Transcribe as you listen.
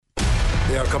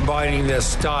They are combining their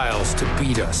styles to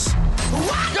beat us.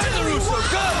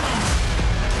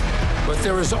 But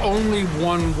there is only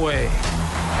one way.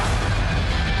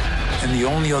 And the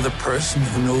only other person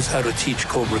who knows how to teach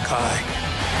Cobra Kai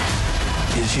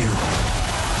is you.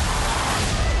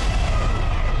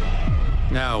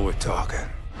 Now we're talking.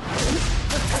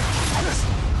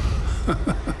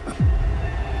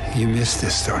 You missed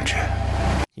this, don't you?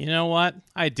 You know what?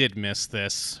 I did miss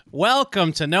this.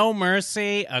 Welcome to No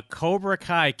Mercy, a Cobra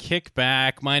Kai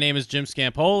kickback. My name is Jim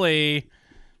Scampoli.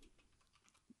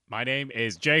 My name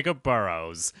is Jacob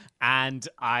Burrows, and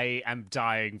I am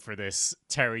dying for this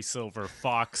Terry Silver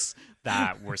Fox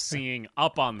that we're seeing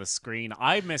up on the screen.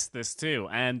 I missed this too,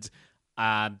 and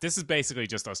this is basically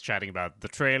just us chatting about the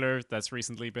trailer that's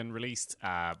recently been released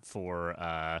for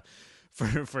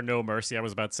No Mercy. I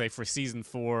was about to say for season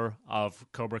 4 of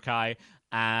Cobra Kai,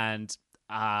 and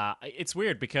it's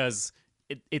weird because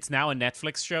it's now a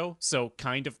Netflix show, so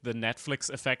kind of the Netflix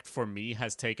effect for me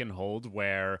has taken hold,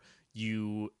 where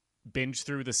you binge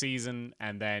through the season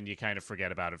and then you kind of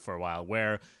forget about it for a while,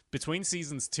 where between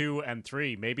seasons 2 and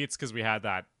 3, maybe it's because we had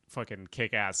that fucking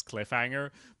kick-ass cliffhanger,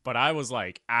 but I was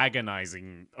like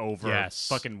agonizing over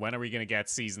fucking when are we gonna get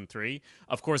season 3.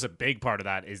 Of course, a big part of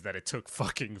that is that it took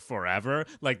fucking forever.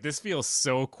 Like, this feels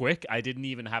so quick, I didn't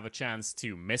even have a chance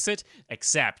to miss it,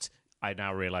 except I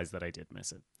now realize that I did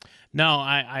miss it. No,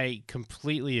 I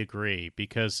completely agree,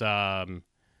 because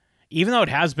even though it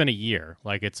has been a year,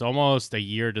 like it's almost a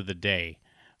year to the day,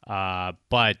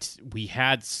 but we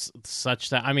had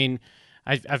such that, I mean,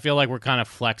 I feel like we're kind of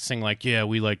flexing, like, yeah,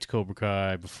 we liked Cobra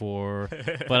Kai before,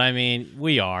 but I mean,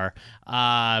 we are.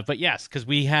 But yes, because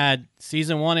we had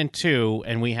season 1 and 2,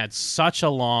 and we had such a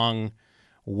long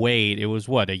wait. It was,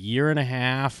 what, a year and a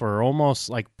half, or almost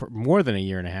like more than a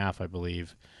year and a half, I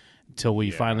believe, until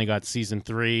we finally got season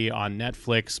 3 on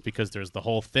Netflix, because there's the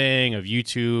whole thing of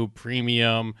YouTube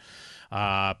Premium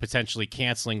potentially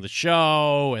canceling the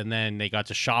show, and then they got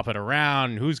to shop it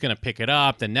around, and who's going to pick it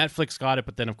up. Then Netflix got it,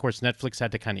 but then, of course, Netflix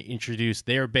had to kind of introduce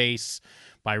their base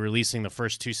by releasing the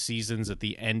first 2 seasons at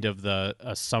the end of the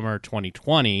summer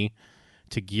 2020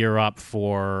 to gear up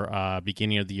for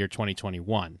beginning of the year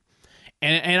 2021.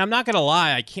 And I'm not going to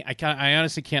lie, I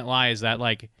honestly can't lie, is that,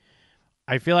 like,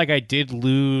 I feel like I did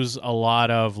lose a lot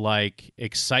of, like,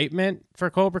 excitement for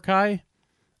Cobra Kai.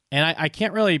 And I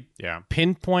can't really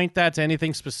pinpoint that to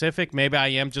anything specific. Maybe I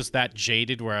am just that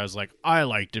jaded where I was like, I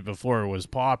liked it before it was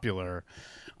popular.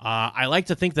 I like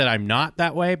to think that I'm not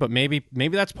that way, but maybe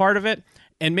that's part of it.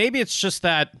 And maybe it's just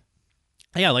that,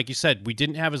 yeah, like you said, we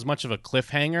didn't have as much of a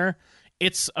cliffhanger.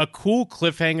 It's a cool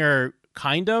cliffhanger,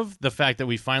 kind of, the fact that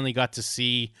we finally got to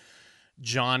see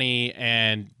Johnny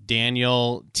and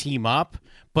Daniel team up.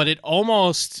 But it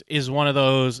almost is one of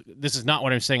those, this is not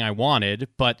what I'm saying I wanted,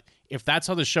 but if that's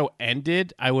how the show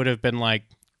ended, I would have been like,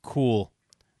 cool.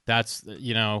 That's,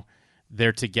 you know,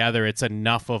 they're together. It's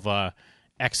enough of a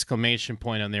exclamation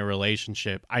point on their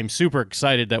relationship. I'm super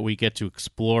excited that we get to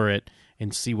explore it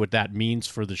and see what that means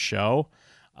for the show.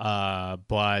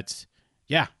 But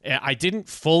yeah, I didn't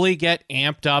fully get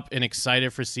amped up and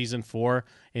excited for season 4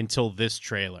 until this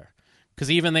trailer.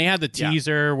 Because even they had the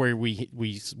teaser where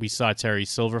we saw Terry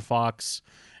Silverfox,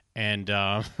 and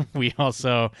we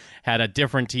also had a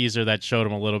different teaser that showed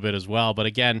him a little bit as well. But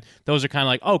again, those are kind of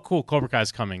like, oh, cool, Cobra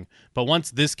Kai's coming. But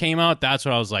once this came out, that's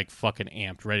when I was like fucking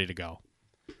amped, ready to go.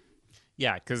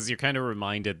 Yeah, because you're kind of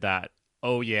reminded that,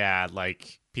 oh yeah,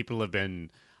 like people have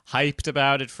been hyped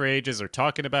about it for ages or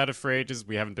talking about it for ages.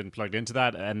 We haven't been plugged into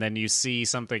that. And then you see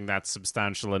something that's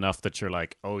substantial enough that you're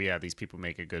like, oh yeah, these people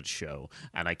make a good show,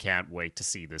 and I can't wait to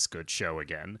see this good show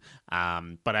again.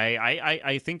 But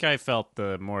I think I felt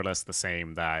more or less the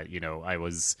same, that, you know, I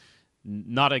was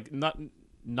not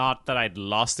that I'd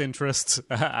lost interest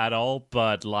at all,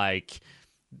 but like,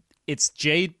 it's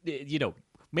jade, you know,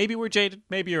 maybe we're jaded,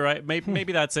 maybe you're right,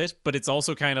 maybe that's it. But it's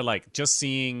also kind of like just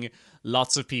seeing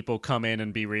lots of people come in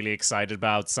and be really excited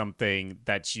about something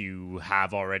that you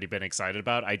have already been excited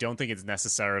about. I don't think it's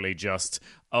necessarily just,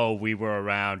 oh, we were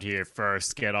around here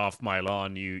first, get off my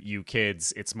lawn, you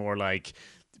kids. It's more like,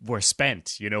 we're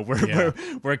spent, you know,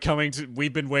 we're coming to,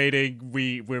 we've been waiting,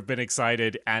 we've been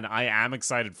excited, and I am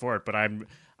excited for it, but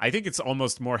I think it's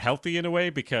almost more healthy in a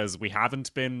way, because we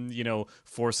haven't been, you know,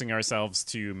 forcing ourselves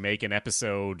to make an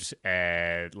episode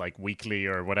like weekly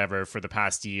or whatever for the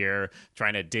past year,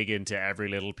 trying to dig into every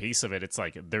little piece of it. It's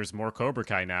like, there's more Cobra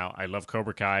Kai now. I love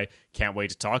Cobra Kai. Can't wait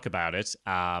to talk about it.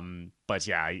 But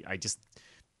yeah, I just...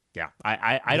 Yeah,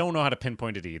 I don't know how to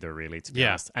pinpoint it either, really, to be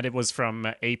honest. And it was from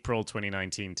April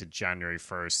 2019 to January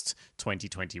 1st,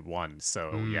 2021.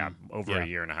 So, over a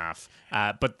year and a half.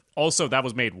 But also, that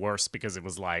was made worse because it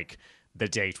was like the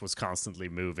date was constantly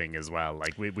moving as well.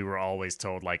 Like we were always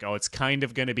told like, oh, it's kind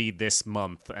of going to be this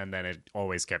month, and then it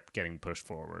always kept getting pushed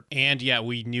forward. And yeah,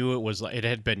 we knew it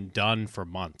had been done for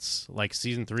months. Like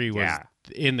season 3 was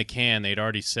in the can. They'd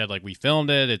already said like, we filmed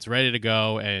it, it's ready to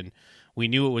go, and we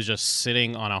knew it was just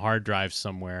sitting on a hard drive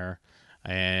somewhere,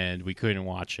 and we couldn't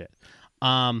watch it.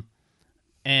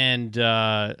 And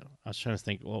I was trying to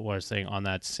think what I was saying on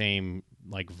that same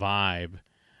like vibe.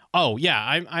 Oh yeah,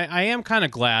 I am kind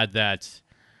of glad that.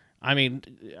 I mean,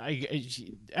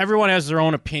 everyone has their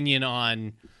own opinion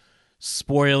on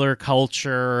spoiler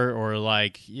culture, or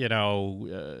like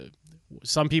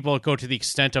some people go to the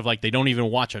extent of like they don't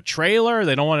even watch a trailer,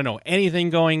 they don't want to know anything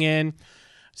going in.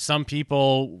 Some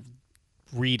people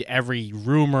read every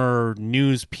rumor,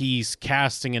 news piece,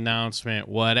 casting announcement,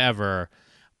 whatever.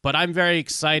 But I'm very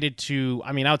excited to.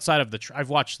 I mean, outside of I've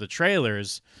watched the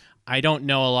trailers. I don't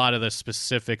know a lot of the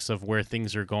specifics of where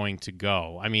things are going to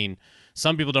go. I mean,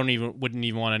 some people wouldn't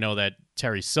even want to know that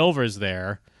Terry Silver's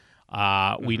there.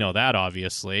 We know that,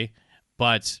 obviously,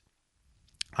 but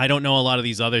I don't know a lot of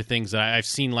these other things that I've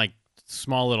seen, like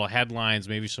small little headlines,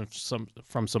 maybe some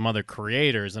from some other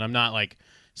creators, and I'm not like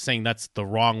saying that's the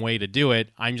wrong way to do it.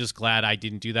 I'm just glad I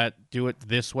didn't do it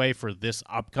this way for this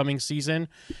upcoming season,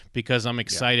 because I'm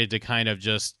excited to kind of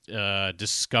just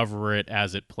discover it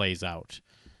as it plays out.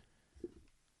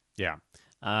 Yeah.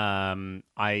 I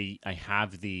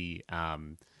have the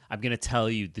I'm gonna tell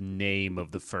you the name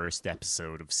of the first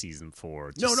episode of season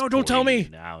 4. No, don't tell me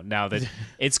now that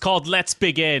it's called Let's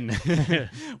Begin,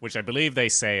 which I believe they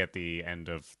say at the end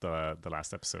of the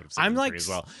last episode of season 3 as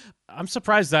well. I'm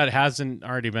surprised that hasn't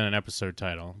already been an episode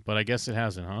title, but I guess it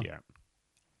hasn't, huh?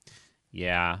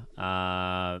 Yeah.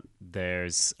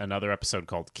 There's another episode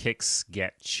called Kicks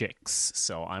Get Chicks,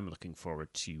 so I'm looking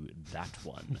forward to that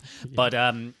one. But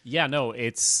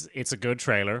it's a good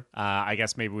trailer. I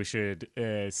guess maybe we should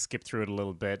skip through it a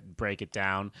little bit, break it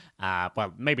down.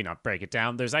 Well, maybe not break it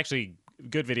down. There's actually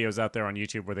good videos out there on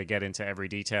YouTube where they get into every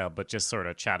detail, but just sort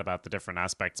of chat about the different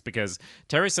aspects, because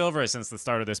Terry Silver, since the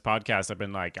start of this podcast, I've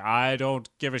been like, I don't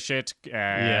give a shit. You've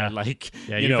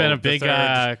been a big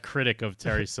critic of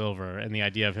Terry Silver and the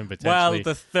idea of him potentially. Well,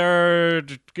 the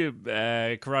third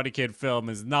Karate Kid film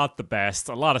is not the best.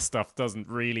 A lot of stuff doesn't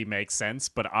really make sense,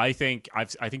 but I think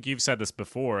you've said this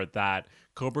before, that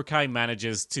Cobra Kai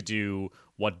manages to do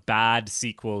what bad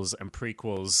sequels and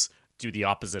prequels do the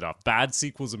opposite of. Bad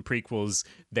sequels and prequels,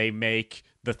 they make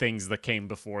the things that came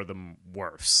before them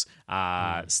worse.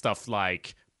 Stuff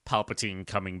like Palpatine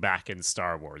coming back in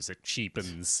Star Wars. It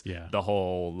cheapens the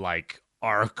whole like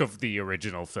arc of the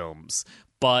original films.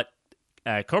 But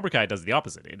Cobra Kai does the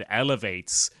opposite. It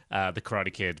elevates the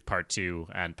Karate Kid Part 2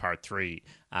 and Part 3,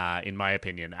 in my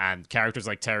opinion. And characters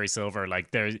like Terry Silver, like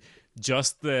they're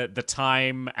just the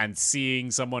time and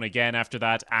seeing someone again after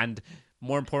that, and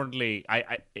more importantly,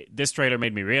 this trailer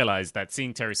made me realize that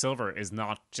seeing Terry Silver is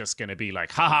not just going to be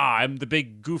like, haha, I'm the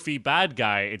big goofy bad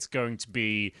guy. It's going to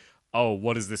be, oh,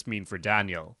 what does this mean for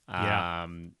Daniel?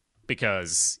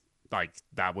 Because like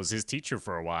that was his teacher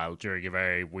for a while during a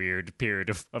very weird period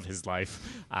of his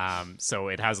life. So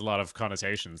it has a lot of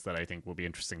connotations that I think will be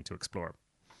interesting to explore.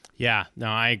 Yeah, no,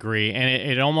 I agree. And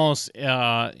it almost,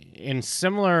 in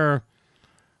similar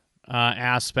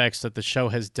aspects that the show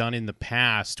has done in the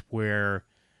past, where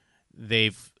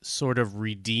they've sort of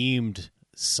redeemed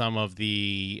some of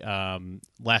the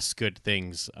less good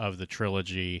things of the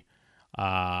trilogy.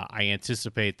 I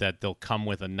anticipate that they'll come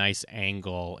with a nice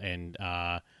angle and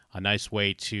a nice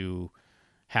way to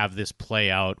have this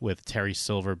play out, with Terry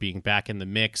Silver being back in the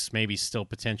mix, maybe still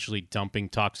potentially dumping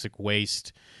toxic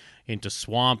waste into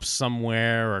swamps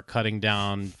somewhere, or cutting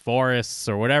down forests,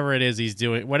 or whatever it is he's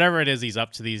doing, whatever it is he's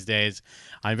up to these days.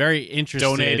 I'm very interested.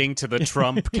 Donating to the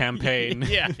Trump campaign.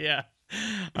 Yeah.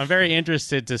 I'm very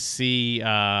interested to see,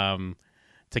 to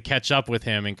catch up with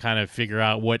him and kind of figure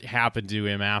out what happened to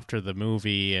him after the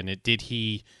movie. And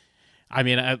the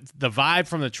vibe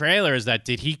from the trailer is that,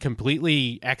 did he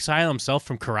completely exile himself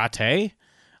from karate?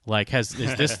 Like, is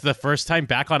this the first time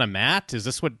back on a mat? Is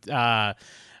this what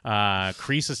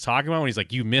Kreese is talking about when he's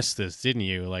like, you missed this, didn't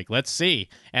you? Like, let's see.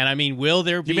 And I mean, will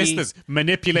there be... You missed this,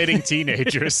 manipulating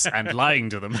teenagers and lying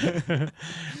to them.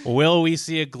 Will we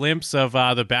see a glimpse of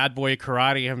the bad boy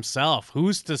karate himself?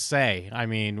 Who's to say? I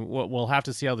mean, we'll have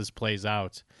to see how this plays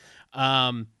out.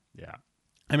 Yeah.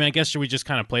 I mean, I guess, should we just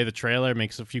kind of play the trailer,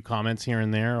 make a few comments here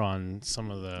and there on some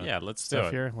of the let's stuff do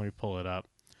it. here? Let me pull it up.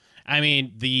 I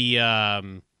mean,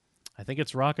 I think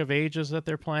it's Rock of Ages that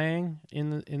they're playing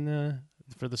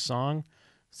for the song.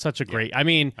 Such a great... I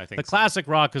mean, the classic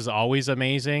rock is always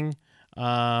amazing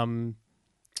in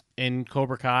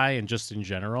Cobra Kai and just in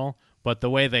general, but the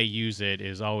way they use it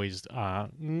is always mwah,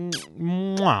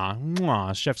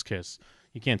 mwah, chef's kiss.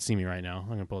 You can't see me right now. I'm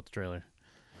going to pull up the trailer.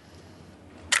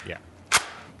 Yeah.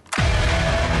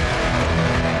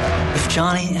 If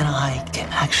Johnny and I can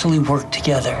actually work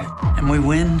together and we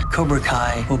win, Cobra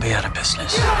Kai will be out of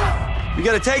business. We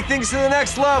gotta take things to the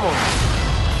next level.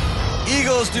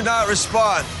 Eagles do not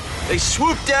respond. They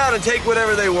swoop down and take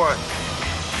whatever they want.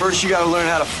 First, you gotta learn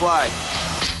how to fly.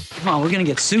 Come on, we're gonna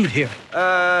get sued here.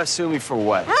 Sue me for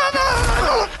what?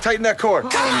 Tighten that cord.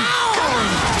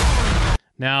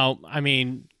 Now, I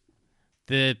mean,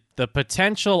 the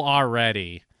potential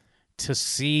already to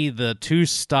see the two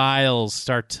styles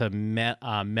start to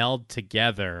meld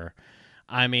together.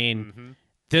 I mean,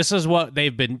 this is what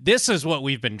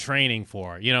we've been training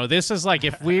for. You know, this is like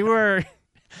if we were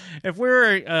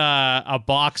a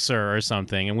boxer or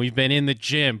something, and we've been in the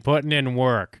gym putting in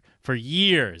work for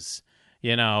years.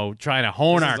 You know, trying to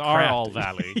hone our craft. All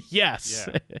Valley. Yes.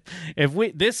 Yeah.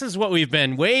 This is what we've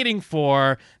been waiting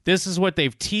for. This is what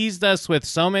they've teased us with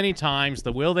so many times.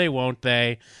 The will they, won't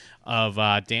they, of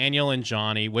Daniel and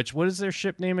Johnny. What is their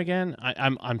ship name again?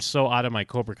 I'm so out of my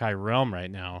Cobra Kai realm right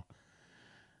now.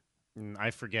 I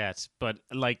forget, but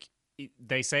like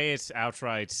they say it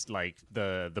outright, like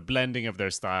the blending of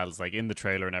their styles, like in the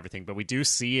trailer and everything. But we do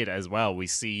see it as well. We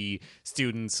see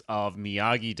students of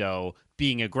Miyagi-Do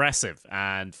being aggressive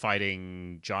and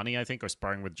fighting Johnny, I think, or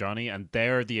sparring with Johnny, and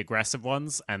they're the aggressive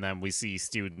ones. And then we see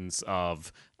students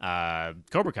of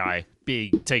Cobra Kai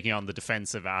taking on the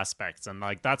defensive aspects, and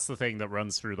like that's the thing that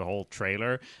runs through the whole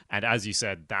trailer. And as you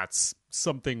said, that's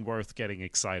something worth getting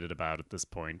excited about at this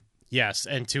point. Yes,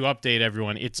 and to update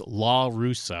everyone, it's La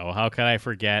Russo. How could I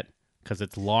forget? Because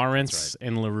it's Lawrence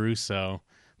and LaRusso.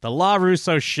 The La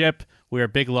Russo ship. We are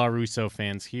big La Russo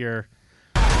fans here.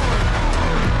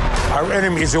 Our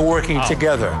enemies are working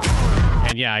together.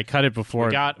 And yeah, I cut it before.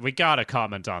 We got to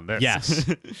comment on this. Yes.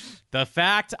 The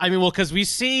fact, I mean, well, because we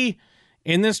see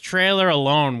in this trailer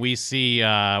alone, we see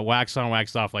wax on,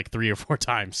 wax off like 3 or 4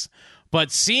 times.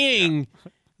 But seeing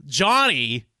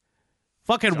Johnny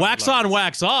fucking wax on,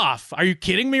 wax off. Are you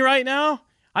kidding me right now?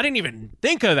 I didn't even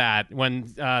think of that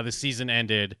when the season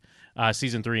ended.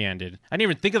 Season 3 ended. I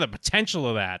didn't even think of the potential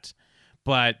of that.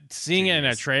 But seeing it in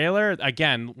a trailer,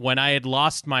 again, when I had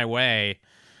lost my way,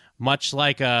 much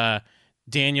like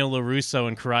Daniel LaRusso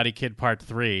in Karate Kid Part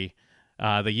 3,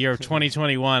 the year of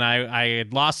 2021, I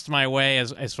had lost my way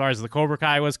as far as the Cobra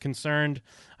Kai was concerned.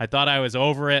 I thought I was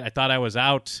over it. I thought I was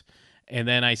out. And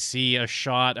then I see a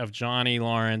shot of Johnny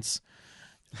Lawrence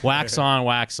wax on,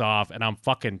 wax off, and I'm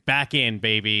fucking back in,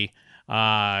 baby.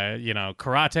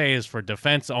 Karate is for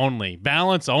defense only,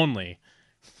 balance only.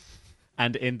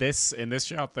 And in this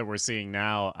shot that we're seeing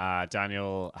now,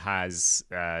 Daniel has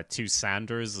 2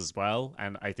 Sanders as well,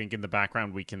 and I think in the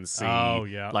background we can see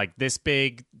like this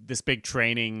big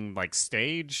training like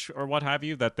stage or what have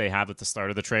you that they have at the start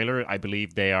of the trailer. I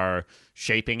believe they are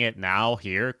shaping it now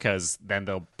here because then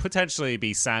they'll potentially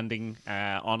be sanding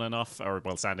on and off, or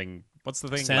well, sanding. What's the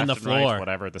thing? Sand Left the and floor. right,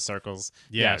 whatever the circles.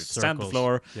 Sand the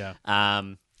floor.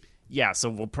 Yeah. So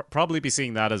we'll probably be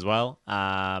seeing that as well.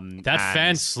 That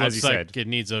fence looks like it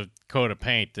needs a coat of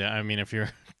paint. I mean,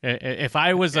 if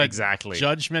I was a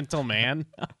judgmental man,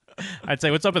 I'd say,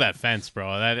 "What's up with that fence,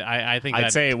 bro?"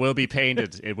 I'd say it will be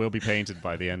painted. It will be painted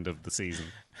by the end of the season.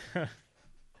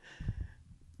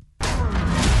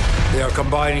 They are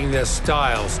combining their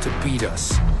styles to beat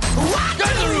us.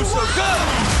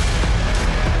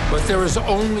 But there is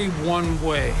only one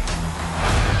way.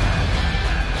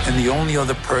 And the only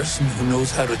other person who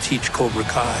knows how to teach Cobra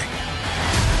Kai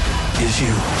is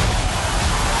you.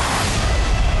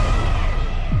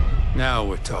 Now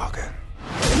we're talking.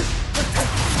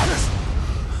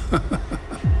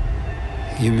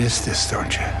 You missed this,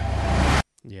 don't you?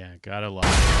 Yeah, gotta love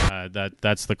it.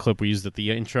 That's the clip we used at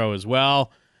the intro as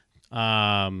well.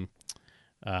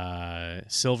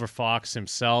 Silver Fox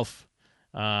himself.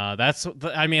 I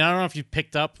don't know if you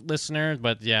picked up, listener,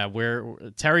 but yeah,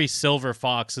 Terry Silver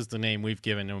Fox is the name we've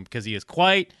given him because he is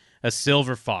quite a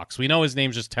silver fox. We know his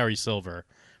name's just Terry Silver,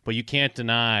 but you can't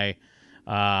deny.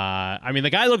 The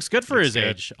guy looks good for his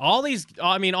age. The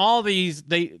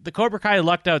Cobra Kai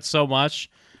lucked out so much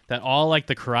that all like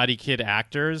the Karate Kid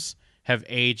actors have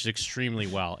aged extremely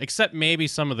well, except maybe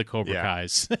some of the Cobra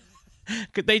Kais.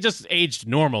 They just aged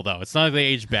normal though. It's not like they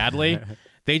aged badly.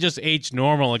 They just aged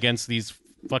normal against these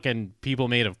fucking people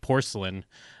made of porcelain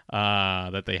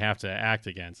that they have to act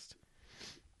against.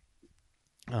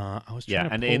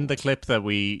 In the clip that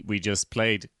we just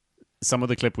played, some of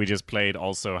the clip we just played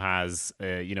also has,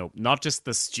 not just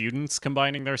the students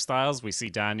combining their styles. We see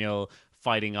Daniel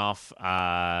fighting off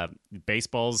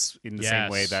baseballs in the same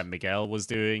way that Miguel was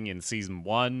doing in season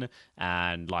 1,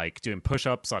 and like doing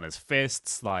push-ups on his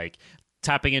fists, like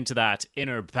tapping into that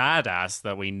inner badass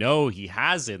that we know he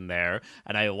has in there.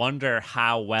 And I wonder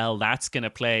how well that's going to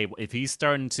play. If he's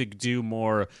starting to do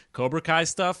more Cobra Kai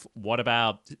stuff, what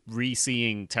about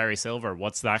re-seeing Terry Silver?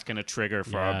 What's that going to trigger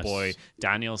for our boy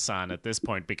Daniel-san at this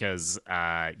point? Because,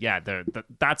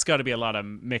 that's got to be a lot of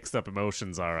mixed up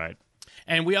emotions, all right.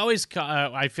 And we always,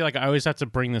 I feel like I always have to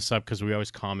bring this up because we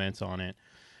always comment on it.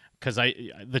 Because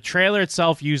the trailer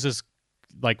itself uses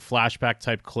like flashback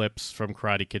type clips from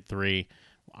Karate Kid 3.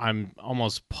 I'm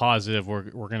almost positive we're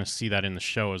going to see that in the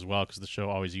show as well, because the show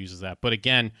always uses that. But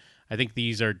again, I think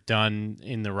these are done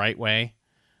in the right way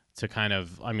to kind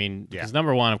of, I mean, because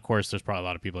number one, of course, there's probably a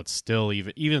lot of people that still,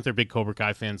 even if they're big Cobra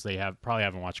Kai fans, they probably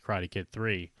haven't watched Karate Kid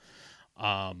 3.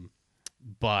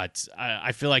 But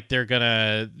I feel like they're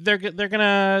gonna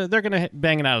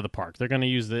bang it out of the park. They're gonna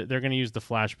use the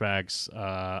flashbacks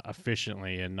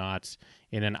efficiently and not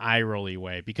in an eye rolly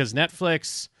way, because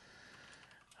Netflix.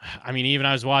 I mean, even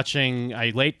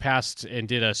I late passed and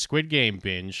did a Squid Game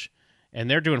binge, and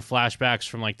they're doing flashbacks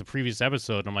from like the previous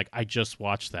episode. And I'm like, I just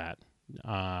watched that.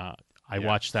 I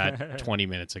watched that 20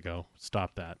 minutes ago.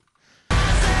 Stop that.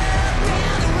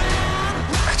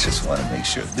 I just want to make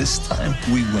sure this time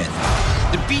we win.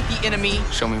 Defeat the enemy.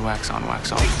 Show me wax on,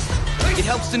 wax off. It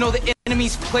helps to know the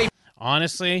enemy's play.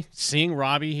 Honestly, seeing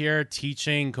Robbie here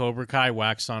teaching Cobra Kai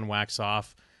wax on, wax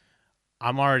off,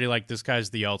 I'm already like, this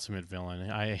guy's the ultimate villain.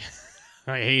 I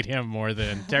hate him more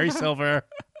than Terry Silver.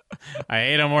 I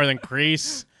hate him more than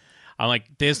Kreese. I'm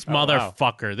like, this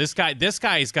motherfucker. Wow. This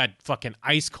guy's got fucking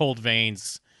ice cold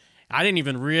veins. I didn't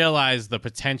even realize the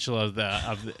potential of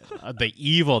the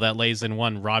evil that lays in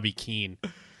one Robbie Keane.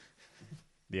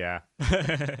 Yeah.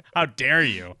 How dare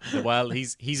you? Well,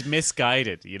 he's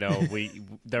misguided. You know,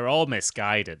 they're all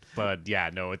misguided. But yeah,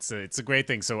 no, it's a great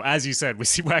thing. So as you said, we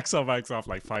see wax on, wax off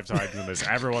like 5 times in this.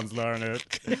 Everyone's learning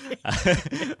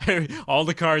it. All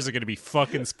the cars are going to be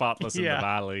fucking spotless in the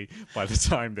valley by the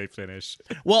time they finish.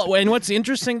 Well, and what's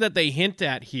interesting that they hint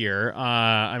at here,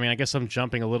 I mean, I guess I'm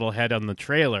jumping a little ahead on the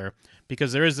trailer,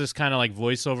 because there is this kind of like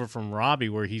voiceover from Robbie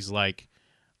where he's like,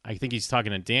 I think he's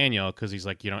talking to Daniel, because he's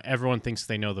like, you know, everyone thinks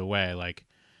they know the way. Like,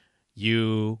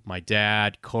 you, my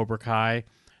dad, Cobra Kai.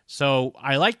 So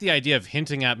I like the idea of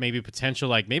hinting at maybe potential,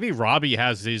 like maybe Robbie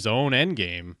has his own end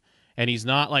game, and he's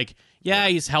not like,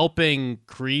 he's helping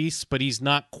Kreese, but he's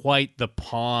not quite the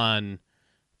pawn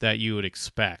that you would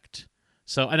expect.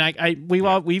 So, and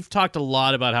we've talked a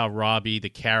lot about how Robbie, the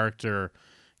character,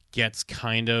 gets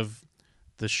kind of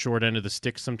the short end of the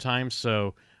stick sometimes.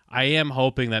 So I am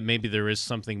hoping that maybe there is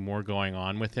something more going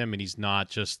on with him, and he's not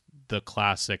just the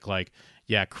classic, like,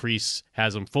 Kreese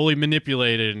has him fully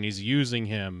manipulated and he's using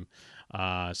him.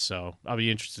 So I'll be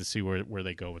interested to see where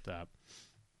they go with that.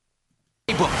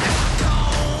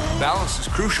 Balance is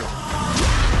crucial.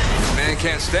 If a man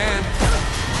can't stand,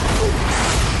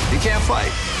 he can't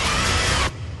fight.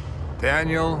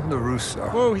 Daniel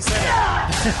LaRusso. Whoa, he said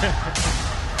it.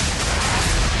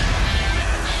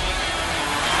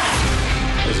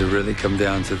 Does it really come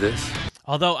down to this?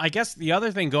 Although, I guess the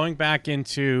other thing, going back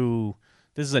into,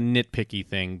 this is a nitpicky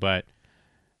thing, but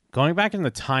going back in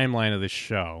the timeline of the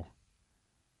show,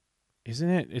 isn't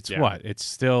it? It's what? It's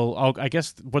still, I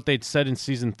guess what they'd said in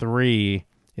season 3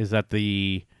 is that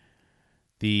the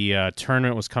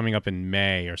tournament was coming up in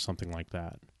May or something like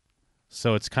that.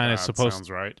 So it's kind of supposed. Sounds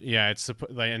right. Yeah, it's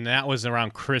and that was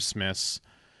around Christmas.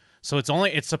 So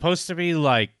it's supposed to be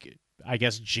like, I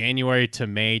guess, January to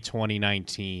May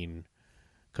 2019,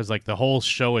 because like the whole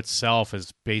show itself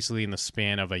is basically in the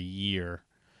span of a year.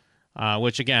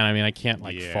 Which again, I mean, I can't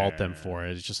fault them for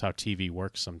it. It's just how TV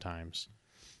works sometimes.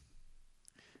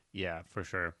 Yeah, for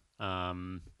sure.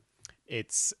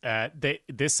 It's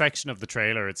this section of the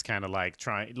trailer. It's kind of like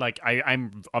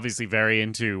I'm obviously very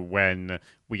into when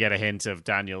we get a hint of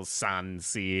Daniel's son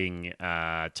seeing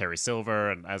Terry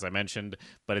Silver, and as I mentioned,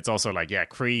 but it's also like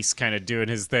Kreese kind of doing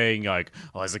his thing. Like,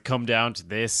 has it come down to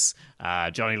this?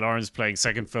 Johnny Lawrence playing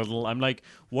second fiddle. I'm like,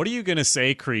 what are you gonna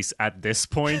say, Kreese, at this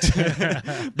point?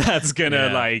 That's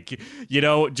gonna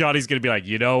Johnny's gonna be like,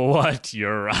 you know what?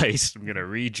 You're right. I'm gonna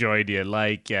rejoin you.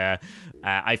 Like,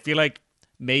 I feel like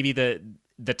maybe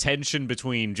the tension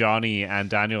between Johnny and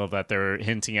Daniel that they're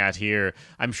hinting at here,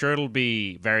 I'm sure it'll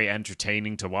be very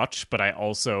entertaining to watch, but I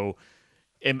also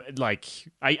am I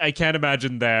can't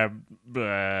imagine them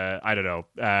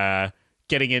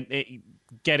getting in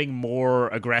getting more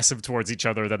aggressive towards each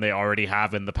other than they already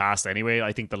have in the past anyway.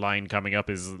 I think the line coming up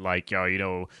is like, you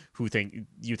know, you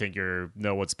think you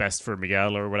know what's best for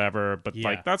Miguel or whatever, but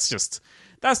like that's just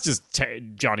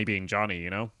Johnny being Johnny, you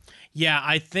know? Yeah,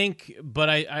 I think, but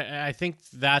I think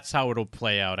that's how it'll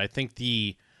play out. I think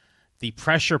the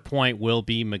pressure point will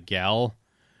be Miguel,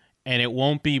 and it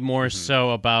won't be more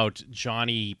so about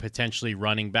Johnny potentially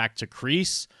running back to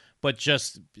crease, but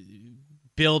just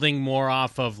building more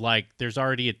off of, like, there's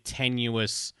already a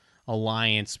tenuous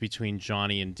alliance between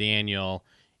Johnny and Daniel,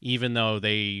 even though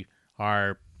they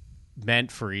are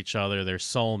meant for each other. They're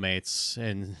soulmates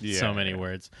in so many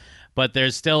words. But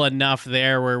there's still enough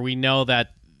there where we know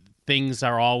that things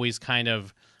are always kind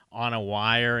of on a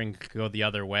wire and go the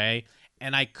other way.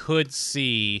 And I could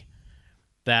see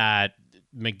that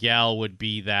Miguel would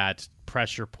be that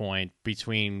pressure point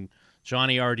between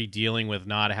Johnny already dealing with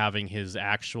not having his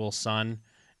actual son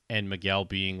and Miguel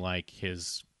being like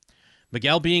his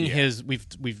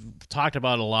we've talked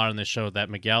about a lot on this show that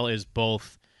Miguel is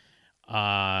both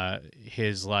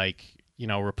his, like, you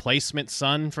know, replacement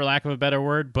son, for lack of a better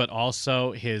word, but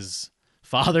also his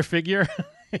father figure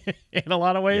in a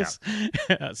lot of ways.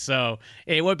 Yeah. So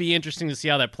it would be interesting to see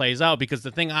how that plays out, because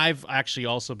the thing I've actually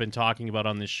also been talking about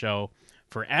on this show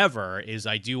forever is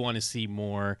I do want to see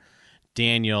more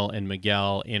Daniel and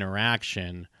Miguel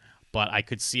interaction, but I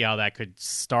could see how that could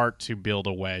start to build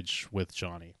a wedge with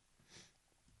Johnny.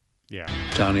 Yeah.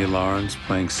 Johnny Lawrence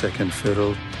playing second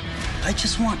fiddle. I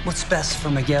just want what's best for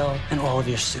Miguel and all of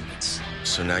your students.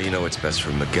 So now you know what's best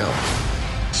for Miguel.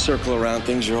 Circle around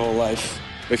things your whole life.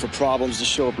 Wait for problems to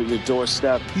show up at your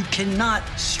doorstep. You cannot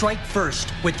strike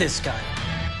first with this guy.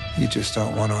 You just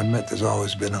don't want to admit there's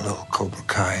always been a little Cobra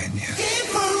Kai in you.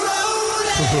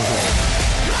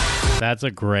 That's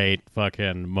a great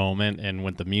fucking moment, and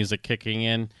with the music kicking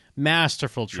in,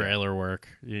 masterful trailer work.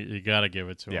 You got to give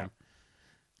it to him.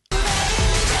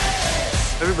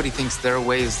 Everybody thinks their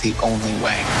way is the only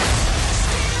way.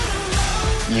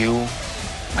 You,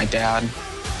 my dad,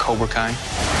 Cobra Kai.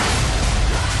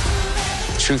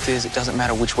 The truth is, it doesn't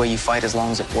matter which way you fight as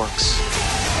long as it works.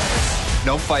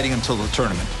 No fighting until the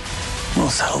tournament. We'll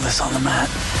settle this on the mat.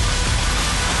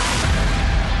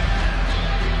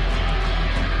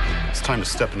 It's time to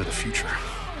step into the future.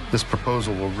 This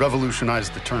proposal will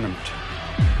revolutionize the tournament.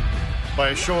 By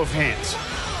a show of hands.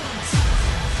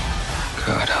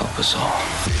 God help us all.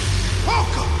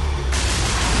 Welcome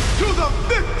to the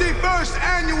 51st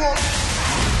annual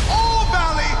All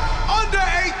Valley Under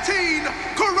 18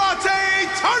 Karate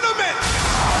Tournament.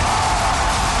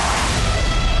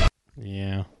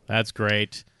 Yeah, that's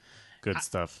great. Good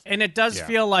stuff. And it does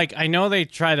feel like, I know they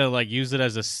try to like use it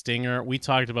as a stinger. We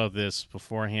talked about this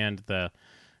beforehand, the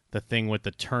thing with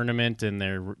the tournament and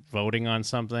they're voting on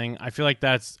something. I feel like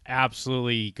that's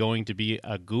absolutely going to be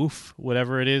a goof,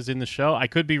 whatever it is in the show. I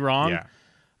could be wrong,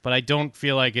 but I don't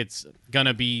feel like it's going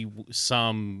to be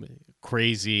some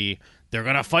crazy, they're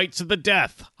going to fight to the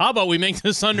death. How about we make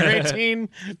this under 18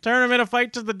 tournament a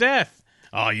fight to the death?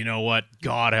 Oh, you know what?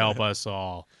 God help us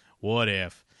all. What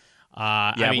if?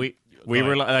 We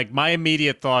were like, my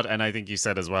immediate thought, and I think you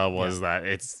said as well, was that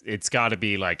it's got to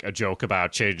be like a joke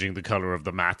about changing the color of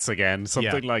the mats again,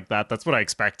 something like that. That's what I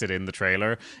expected in the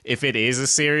trailer. If it is a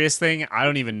serious thing, I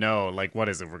don't even know. Like, what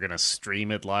is it? We're gonna stream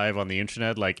it live on the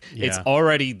internet. Like, it's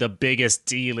already the biggest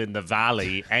deal in the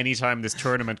valley. Anytime this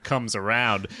tournament comes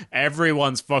around,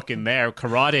 everyone's fucking there.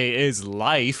 Karate is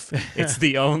life. It's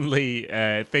the only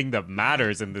thing that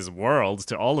matters in this world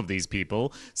to all of these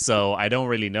people. So I don't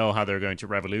really know how they're going to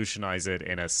revolutionize it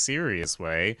in a serious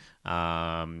way.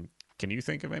 Can you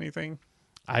think of anything?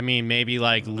 I mean, maybe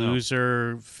like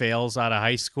loser fails out of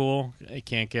high school, they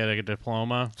can't get a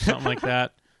diploma, something like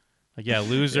that. Like,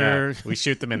 loser. Yeah. We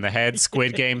shoot them in the head,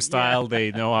 Squid Game style.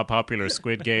 They know how popular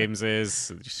Squid Games is.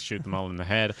 So just shoot them all in the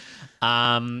head.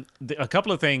 A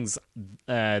couple of things.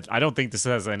 I don't think this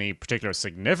has any particular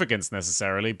significance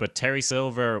necessarily, but Terry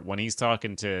Silver, when he's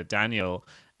talking to Daniel,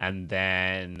 and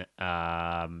then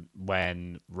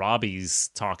when Robbie's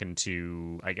talking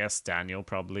to, I guess, Daniel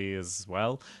probably as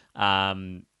well,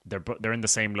 they're in the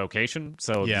same location.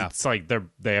 So it's like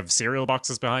they have cereal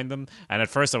boxes behind them. And at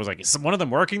first I was like, is one of them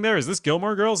working there? Is this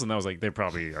Gilmore Girls? And I was like, they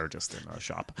probably are just in a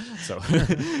shop. So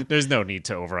there's no need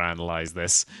to overanalyze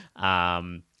this.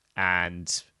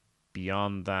 And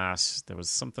beyond that, there was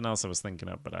something else I was thinking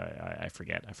of, but I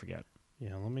forget.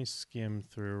 Yeah, let me skim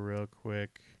through real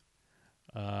quick.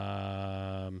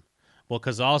 Well,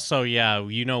 because also,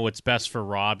 you know what's best for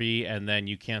Robbie, and then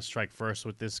you can't strike first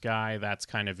with this guy. That's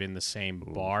kind of in the same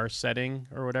bar setting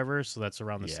or whatever, so that's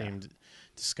around the same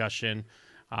discussion.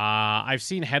 I've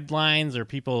seen headlines or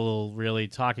people really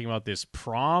talking about this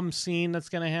prom scene that's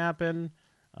going to happen.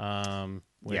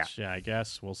 Which I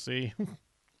guess we'll see.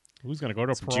 Who's going to go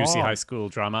to prom? Juicy high school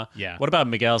drama. Yeah. What about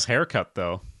Miguel's haircut,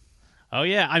 though? Oh,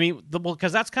 yeah. I mean,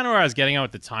 because that's kind of where I was getting at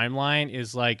with the timeline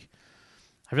is like,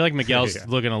 I feel like Miguel's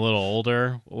looking a little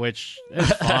older, which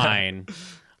is fine.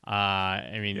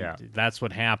 I mean, that's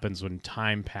what happens when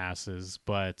time passes.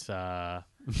 But,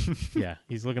 yeah,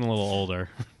 he's looking a little older.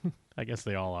 I guess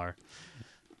they all are.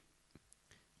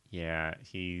 Yeah,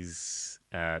 he's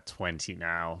 20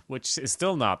 now, which is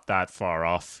still not that far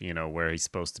off, where he's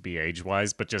supposed to be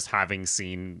age-wise, but just having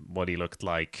seen what he looked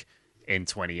like in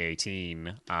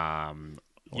 2018, or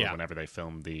whenever they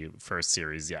filmed the first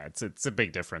series, it's a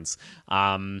big difference.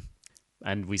 And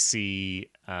we see...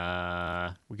 we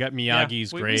got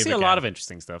Miyagi's grave. We see again. a lot of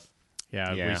interesting stuff.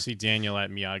 Yeah, we see Daniel at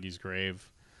Miyagi's grave.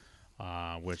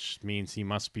 Which means he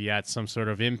must be at some sort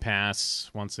of impasse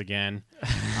once again.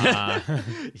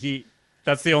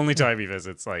 That's the only time he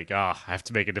visits. Like, I have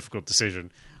to make a difficult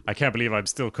decision. I can't believe I'm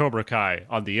still Cobra Kai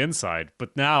on the inside,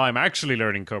 but now I'm actually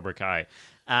learning Cobra Kai.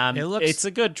 It's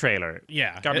a good trailer.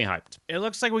 Yeah. Got me hyped. It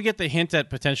looks like we get the hint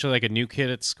at potentially like a new kid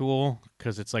at school,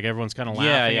 because it's like everyone's kind of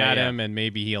laughing at him, and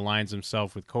maybe he aligns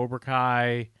himself with Cobra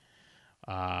Kai.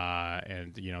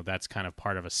 And that's kind of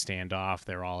part of a standoff.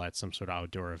 They're all at some sort of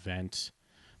outdoor event,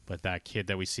 but that kid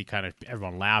that we see kind of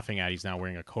everyone laughing at, he's now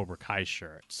wearing a Cobra Kai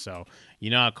shirt. So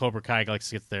how Cobra Kai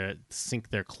likes to sink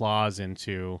their claws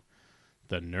into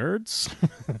the nerds.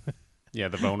 Yeah,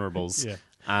 the vulnerables.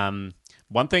 Yeah.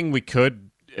 One thing we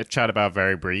could chat about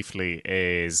very briefly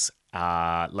is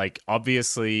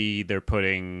obviously they're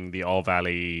putting the All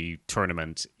Valley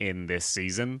tournament in this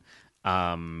season.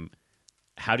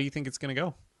 How do you think it's going to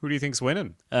go? Who do you think's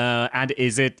winning? And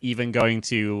is it even going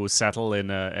to settle in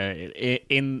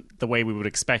the way we would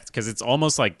expect? Because it's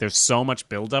almost like there's so much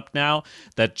build-up now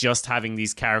that just having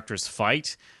these characters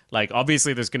fight, like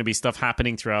obviously there's going to be stuff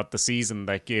happening throughout the season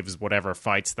that gives whatever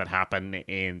fights that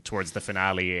happen towards the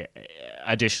finale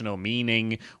additional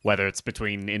meaning, whether it's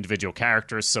between individual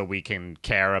characters so we can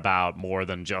care about more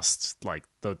than just like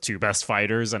the two best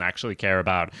fighters and actually care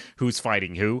about who's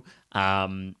fighting who.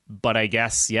 But I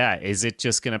guess, is it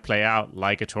just going to play out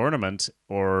like a tournament,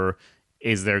 or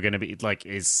is there going to be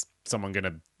is someone going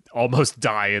to almost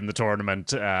die in the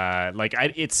tournament?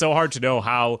 It's so hard to know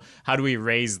how do we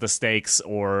raise the stakes,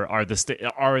 or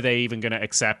are they even going to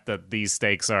accept that these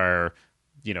stakes are,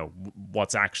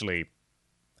 what's actually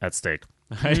at stake?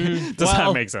 Does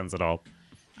that make sense at all?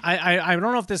 I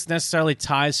don't know if this necessarily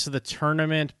ties to the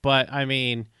tournament, but I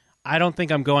mean, I don't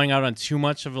think I'm going out on too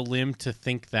much of a limb to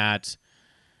think that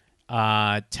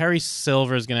Terry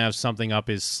Silver is going to have something up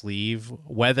his sleeve.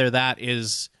 Whether that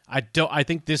is, I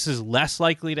think this is less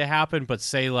likely to happen. But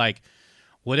say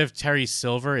what if Terry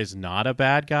Silver is not a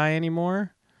bad guy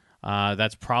anymore?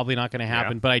 That's probably not going to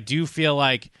happen. Yeah. But I do feel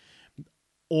I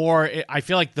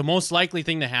feel like the most likely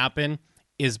thing to happen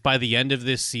is by the end of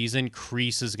this season,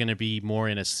 Kreese is going to be more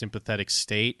in a sympathetic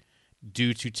state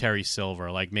due to Terry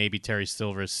Silver. Like maybe Terry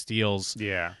Silver steals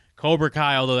Cobra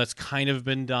Kai, although that's kind of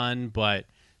been done, but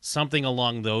something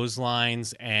along those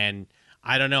lines. And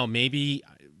I don't know, maybe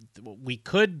we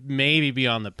could be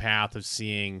on the path of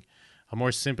seeing a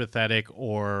more sympathetic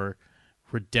or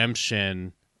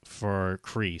redemption for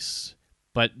Kreese.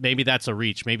 But maybe that's a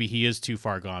reach. Maybe he is too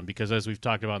far gone, because as we've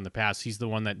talked about in the past, he's the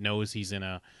one that knows he's in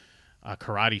a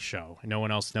karate show. No one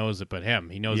else knows it but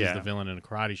him. He knows he's the villain in a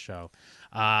karate show.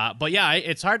 But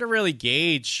it's hard to really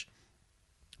gauge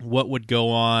what would go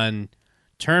on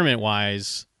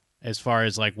tournament-wise as far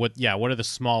as what are the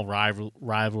small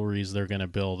rivalries they're going to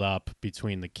build up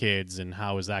between the kids, and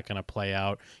how is that going to play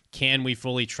out? Can we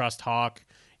fully trust Hawk?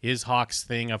 Is Hawk's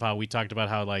thing of how we talked about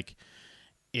how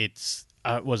it's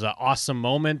was an awesome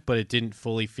moment, but it didn't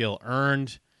fully feel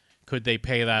earned? Could they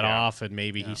pay that off, and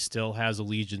maybe he still has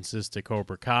allegiances to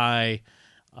Cobra Kai?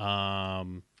 I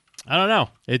don't know.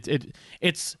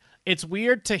 It's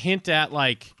weird to hint at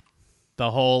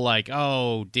the whole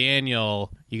oh,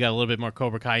 Daniel, you got a little bit more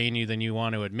Cobra Kai in you than you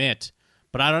want to admit.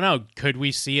 But I don't know. Could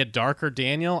we see a darker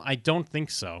Daniel? I don't think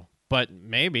so. But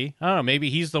maybe. I don't know. Maybe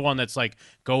he's the one that's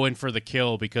going for the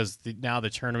kill because now the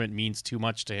tournament means too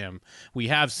much to him. We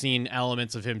have seen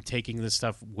elements of him taking this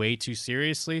stuff way too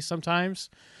seriously sometimes.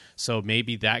 So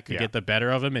maybe that could get the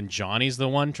better of him, and Johnny's the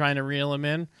one trying to reel him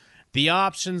in. The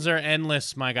options are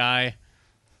endless, my guy.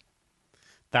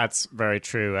 That's very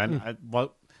true. And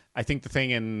I think the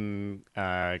thing in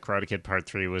Karate Kid Part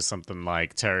 3 was something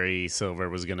like Terry Silver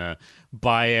was going to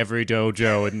buy every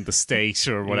dojo in the state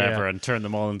or whatever and turn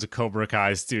them all into Cobra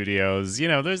Kai studios.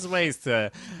 There's ways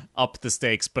to up the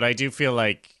stakes, but I do feel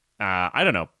like I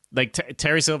don't know. Like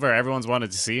Terry Silver, everyone's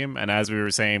wanted to see him, and as we were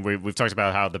saying, we've talked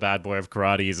about how the bad boy of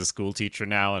karate is a school teacher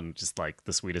now, and just like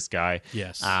the sweetest guy.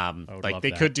 Yes, like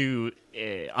they could do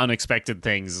unexpected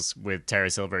things with Terry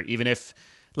Silver, even if,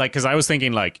 like, because I was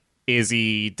thinking, like, is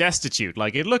he destitute?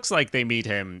 Like, it looks like they meet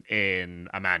him in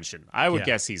a mansion. I would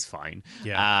guess he's fine.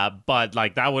 Yeah. But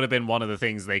like that would have been one of the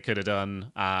things they could have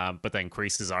done. But then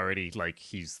Kreese is already like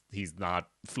he's not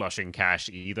flushing cash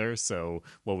either. So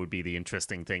what would be the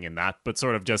interesting thing in that? But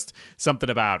sort of just something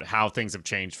about how things have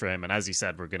changed for him. And as you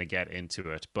said, we're going to get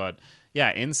into it. But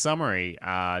yeah, in summary,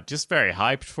 just very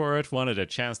hyped for it. Wanted a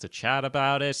chance to chat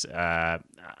about it.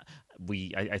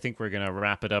 I think we're gonna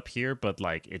wrap it up here, but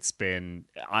like it's been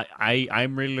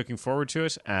I'm really looking forward to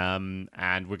it, and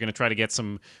we're gonna try to get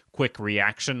some quick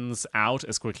reactions out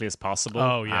as quickly as possible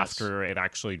after it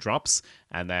actually drops,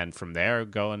 and then from there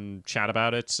go and chat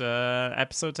about it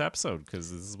episode to episode,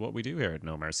 because this is what we do here at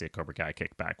No Mercy at Cobra Kai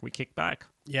Kickback. We kick back.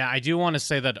 Yeah, I do want to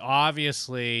say that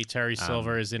obviously Terry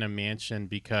Silver is in a mansion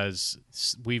because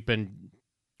we've been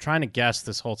trying to guess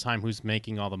this whole time who's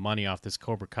making all the money off this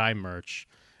Cobra Kai merch.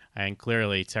 And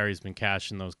clearly, Terry's been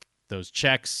cashing those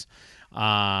checks.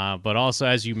 But also,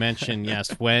 as you mentioned, yes,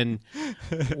 when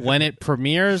it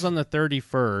premieres on the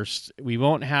 31st, we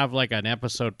won't have like an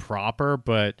episode proper,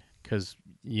 but because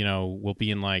we'll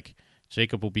be in like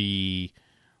Jacob will be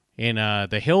in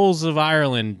the hills of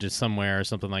Ireland somewhere or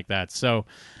something like that. So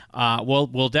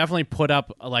we'll definitely put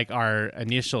up like our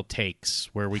initial takes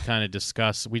where we kind of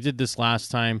discuss. We did this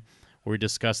last time where we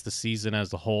discussed the season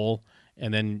as a whole.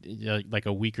 And then, like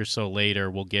a week or so later,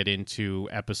 we'll get into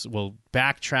episode. We'll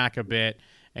backtrack a bit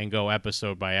and go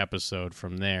episode by episode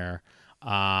from there.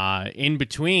 In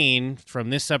between, from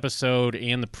this episode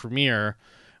and the premiere,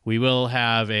 we will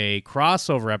have a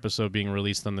crossover episode being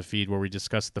released on the feed where we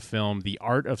discuss the film The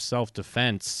Art of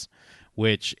Self-Defense,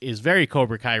 which is very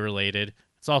Cobra Kai related.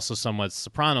 It's also somewhat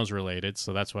Sopranos related,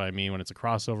 so that's what I mean when it's a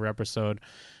crossover episode.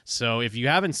 So if you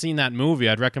haven't seen that movie,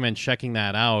 I'd recommend checking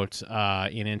that out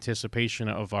in anticipation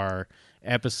of our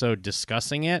episode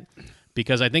discussing it,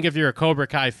 because I think if you're a Cobra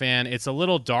Kai fan, it's a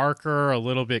little darker, a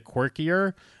little bit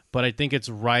quirkier, but I think it's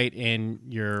right in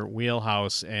your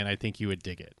wheelhouse, and I think you would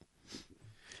dig it.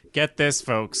 Get this,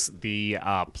 folks. The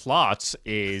plot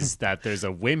is that there's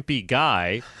a wimpy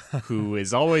guy who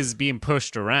is always being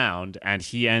pushed around, and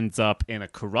he ends up in a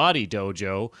karate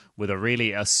dojo with a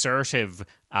really assertive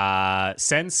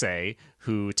sensei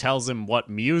who tells him what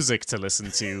music to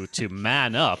listen to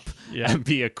man up and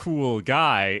be a cool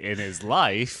guy in his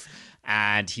life.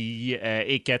 And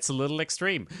it gets a little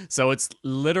extreme. So it's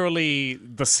literally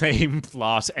the same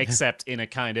plot, except in a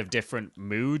kind of different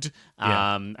mood,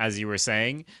 as you were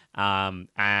saying.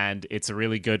 And it's a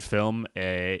really good film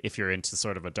if you're into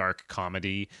sort of a dark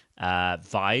comedy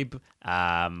vibe.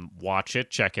 Watch it,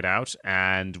 check it out,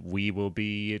 and we will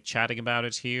be chatting about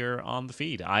it here on the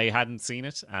feed. I hadn't seen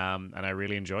it, and I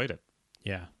really enjoyed it.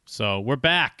 Yeah, so we're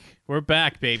back. We're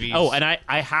back, baby. Oh, and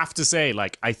I have to say,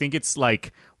 like, I think it's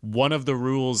like one of the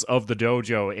rules of the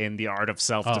dojo in The Art of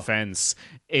Self-Defense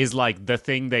is like the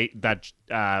thing that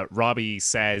Robbie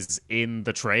says in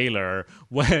the trailer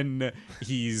when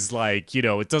he's like,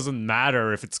 it doesn't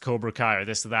matter if it's Cobra Kai or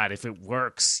this or that. If it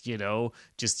works,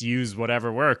 just use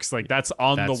whatever works. Like that's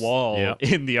the wall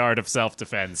in The Art of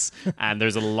Self-Defense. And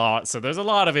there's a lot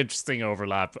of interesting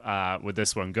overlap with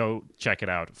this one. Go check it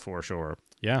out for sure.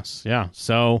 Yes. Yeah.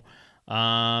 So,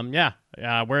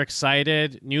 we're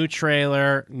excited. New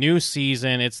trailer, new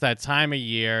season. It's that time of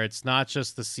year. It's not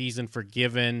just the season for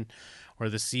Given or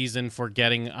the season for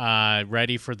getting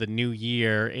ready for the new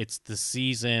year. It's the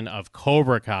season of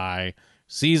Cobra Kai,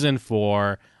 season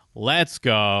 4. Let's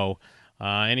go.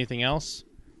 Anything else?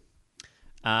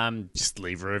 Just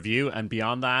leave a review, and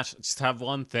beyond that, just have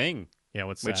one thing. Yeah,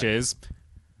 what's which that? is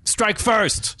strike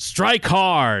first, strike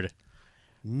hard,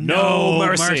 no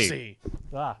mercy.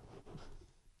 Ah.